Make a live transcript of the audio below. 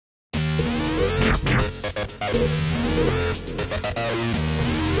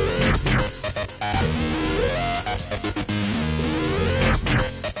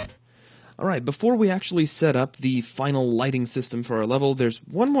Alright, before we actually set up the final lighting system for our level, there's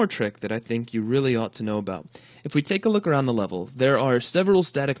one more trick that I think you really ought to know about. If we take a look around the level, there are several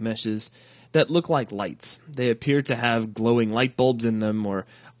static meshes that look like lights. They appear to have glowing light bulbs in them or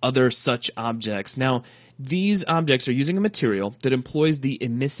other such objects. Now, these objects are using a material that employs the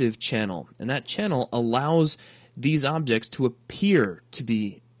emissive channel, and that channel allows these objects to appear to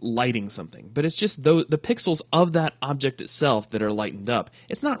be lighting something, but it's just the pixels of that object itself that are lightened up.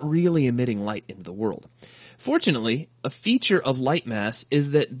 It's not really emitting light into the world. Fortunately, a feature of Lightmass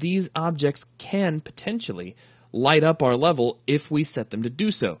is that these objects can potentially light up our level if we set them to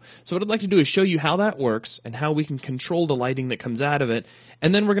do so. So what I'd like to do is show you how that works and how we can control the lighting that comes out of it,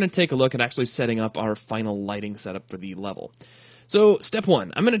 and then we're going to take a look at actually setting up our final lighting setup for the level. So, step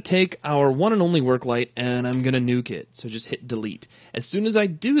one, I'm going to take our one and only work light and I'm going to nuke it. So just hit delete. As soon as I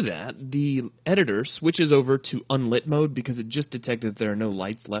do that, the editor switches over to unlit mode because it just detected that there are no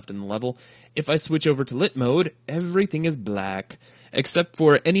lights left in the level. If I switch over to lit mode, everything is black, except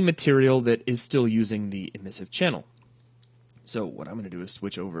for any material that is still using the emissive channel. So what I'm going to do is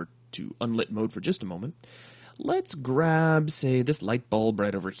switch over to unlit mode for just a moment. Let's grab, say, this light bulb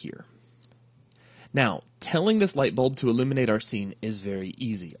right over here. Now, telling this light bulb to illuminate our scene is very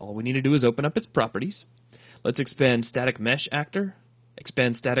easy. All we need to do is open up its properties. Let's expand Static Mesh Actor,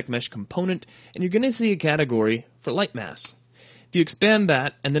 expand Static Mesh Component, and you're going to see a category for Lightmass. If you expand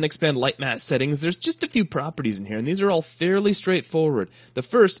that and then expand Lightmass Settings, there's just a few properties in here, and these are all fairly straightforward. The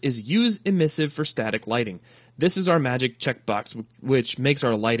first is Use Emissive for Static Lighting. This is our magic checkbox, which makes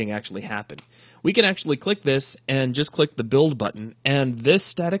our lighting actually happen. We can actually click this and just click the build button, and this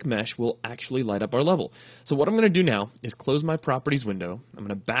static mesh will actually light up our level. So what I'm going to do now is close my properties window. I'm going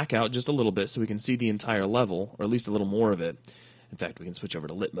to back out just a little bit so we can see the entire level, or at least a little more of it. In fact, we can switch over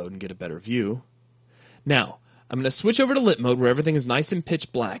to lit mode and get a better view. Now, I'm going to switch over to lit mode where everything is nice and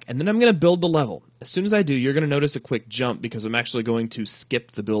pitch black, and then I'm going to build the level. As soon as I do, you're going to notice a quick jump because I'm actually going to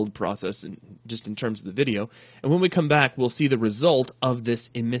skip the build process just in terms of the video. And when we come back, we'll see the result of this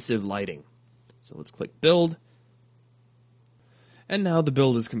emissive lighting. So let's click build. And now the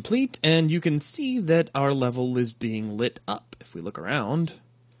build is complete, and you can see that our level is being lit up. If we look around,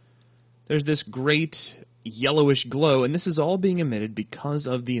 there's this great yellowish glow, and this is all being emitted because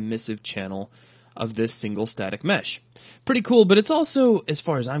of the emissive channel of this single static mesh. Pretty cool, but it's also, as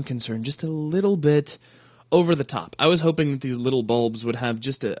far as I'm concerned, just a little bit over the top. I was hoping that these little bulbs would have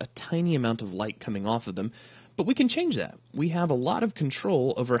just a tiny amount of light coming off of them, but we can change that. We have a lot of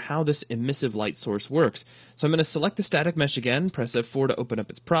control over how this emissive light source works. So I'm going to select the static mesh again, press F4 to open up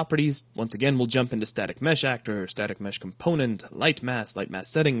its properties. Once again, we'll jump into Static Mesh Actor, Static Mesh Component, Lightmass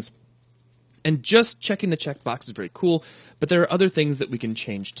Settings. And just checking the checkbox is very cool, but there are other things that we can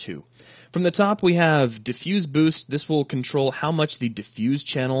change too. From the top, we have Diffused Boost. This will control how much the diffuse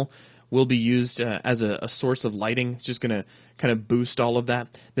channel will be used as a source of lighting. It's just going to kind of boost all of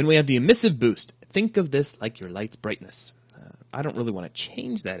that. Then we have the Emissive Boost. Think of this like your light's brightness. I don't really want to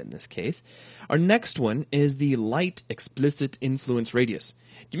change that in this case. Our next one is the Light Explicit Influence Radius.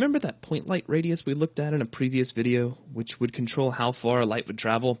 Do you remember that point light radius we looked at in a previous video, which would control how far light would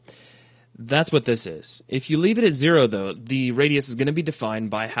travel? That's what this is. If you leave it at 0, though, the radius is going to be defined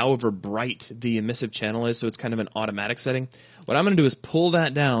by however bright the emissive channel is, so it's kind of an automatic setting. What I'm going to do is pull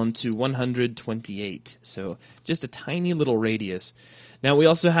that down to 128, so just a tiny little radius. Now we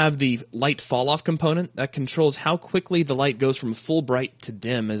also have the light fall-off component that controls how quickly the light goes from full bright to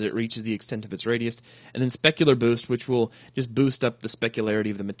dim as it reaches the extent of its radius, and then Specular Boost, which will just boost up the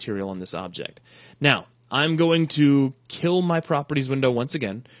specularity of the material on this object. Now, I'm going to kill my properties window once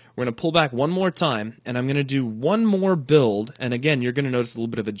again. We're going to pull back one more time, and I'm going to do one more build, and again, you're going to notice a little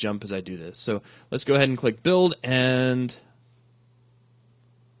bit of a jump as I do this. So let's go ahead and click build, and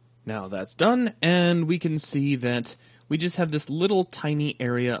now that's done, and we can see that we just have this little tiny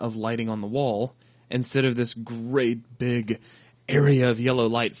area of lighting on the wall instead of this great big area of yellow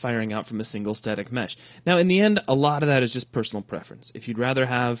light firing out from a single static mesh. Now, in the end, a lot of that is just personal preference. If you'd rather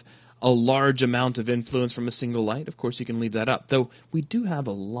have a large amount of influence from a single light, of course you can leave that up. Though we do have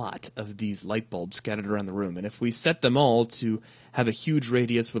a lot of these light bulbs scattered around the room, and if we set them all to have a huge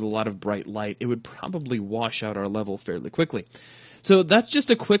radius with a lot of bright light, it would probably wash out our level fairly quickly. So that's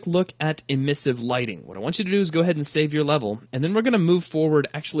just a quick look at emissive lighting. What I want you to do is go ahead and save your level, and then we're going to move forward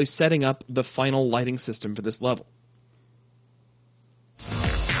actually setting up the final lighting system for this level.